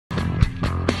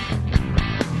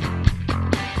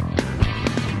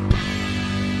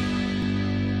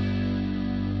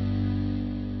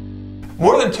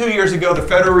More than 2 years ago, the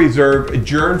Federal Reserve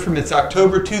adjourned from its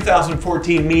October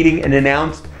 2014 meeting and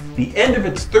announced the end of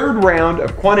its third round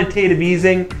of quantitative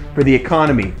easing for the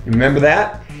economy. Remember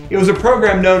that? It was a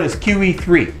program known as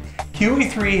QE3.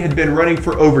 QE3 had been running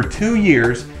for over 2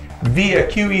 years. Via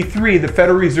QE3, the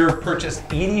Federal Reserve purchased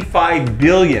 $85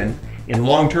 billion in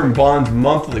long-term bonds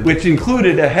monthly, which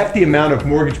included a hefty amount of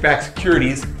mortgage-backed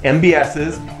securities,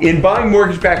 MBSs. In buying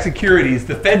mortgage-backed securities,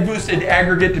 the Fed boosted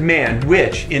aggregate demand,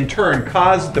 which in turn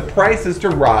caused the prices to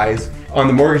rise on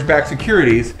the mortgage-backed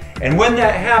securities, and when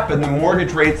that happened, the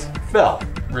mortgage rates fell.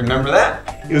 Remember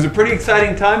that? It was a pretty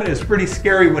exciting time and it was pretty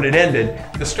scary when it ended.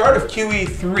 The start of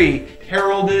QE3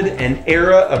 heralded an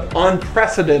era of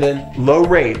unprecedented low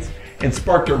rates and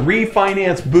sparked a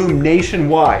refinance boom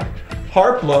nationwide.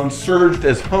 HARP loans surged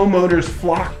as homeowners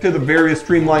flocked to the various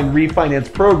streamlined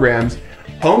refinance programs.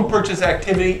 Home purchase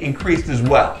activity increased as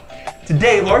well.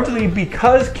 Today, largely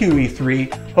because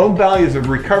QE3, home values have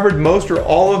recovered most or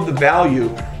all of the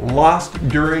value lost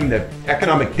during the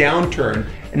economic downturn,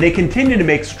 and they continue to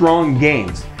make strong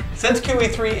gains. Since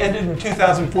QE3 ended in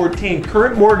 2014,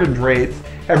 current mortgage rates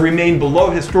have remained below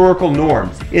historical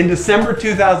norms. In December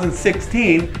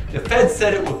 2016, the Fed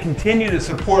said it will continue to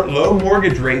support low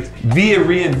mortgage rates via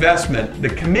reinvestment. The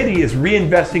committee is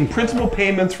reinvesting principal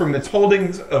payments from its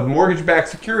holdings of mortgage-backed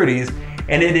securities,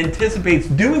 and it anticipates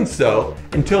doing so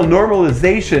until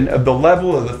normalization of the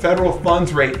level of the federal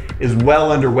funds rate is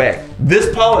well underway.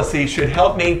 This policy should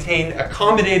help maintain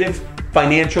accommodative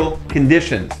financial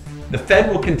conditions. The Fed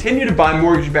will continue to buy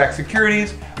mortgage-backed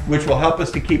securities, which will help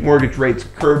us to keep mortgage rates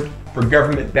curbed for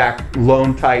government-backed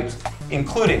loan types,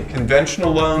 including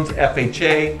conventional loans,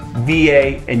 FHA,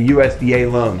 VA, and USDA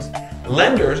loans.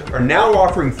 Lenders are now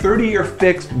offering 30-year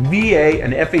fixed VA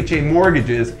and FHA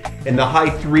mortgages in the high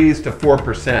 3s to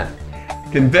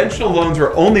 4%. Conventional loans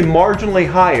are only marginally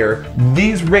higher.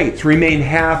 These rates remain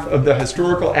half of the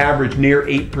historical average, near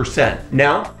 8%.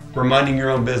 Now, we're minding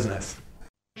your own business.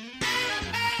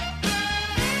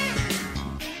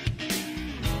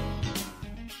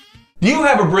 Do you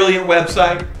have a brilliant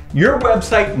website? Your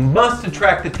website must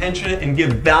attract attention and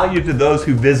give value to those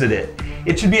who visit it.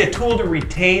 It should be a tool to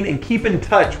retain and keep in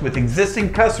touch with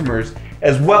existing customers,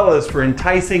 as well as for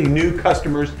enticing new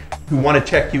customers who want to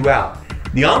check you out.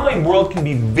 The online world can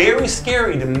be very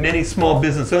scary to many small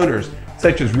business owners,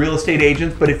 such as real estate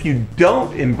agents, but if you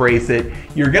don't embrace it,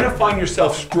 you're going to find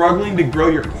yourself struggling to grow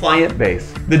your client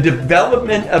base. The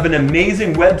development of an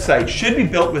amazing website should be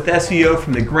built with SEO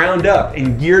from the ground up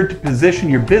and geared to position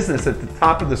your business at the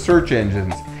top of the search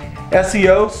engines.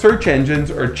 SEO, search engines,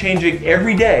 are changing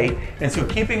every day, and so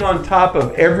keeping on top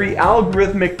of every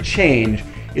algorithmic change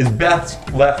is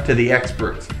best left to the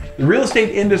experts. The real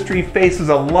estate industry faces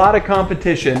a lot of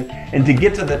competition, and to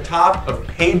get to the top of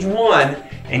page 1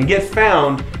 and get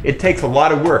found, it takes a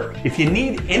lot of work. If you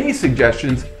need any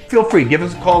suggestions, feel free, give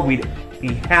us a call. We'd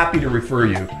be happy to refer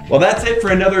you. Well, that's it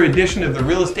for another edition of the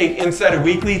Real Estate Insider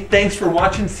Weekly. Thanks for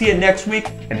watching. See you next week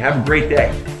and have a great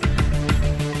day.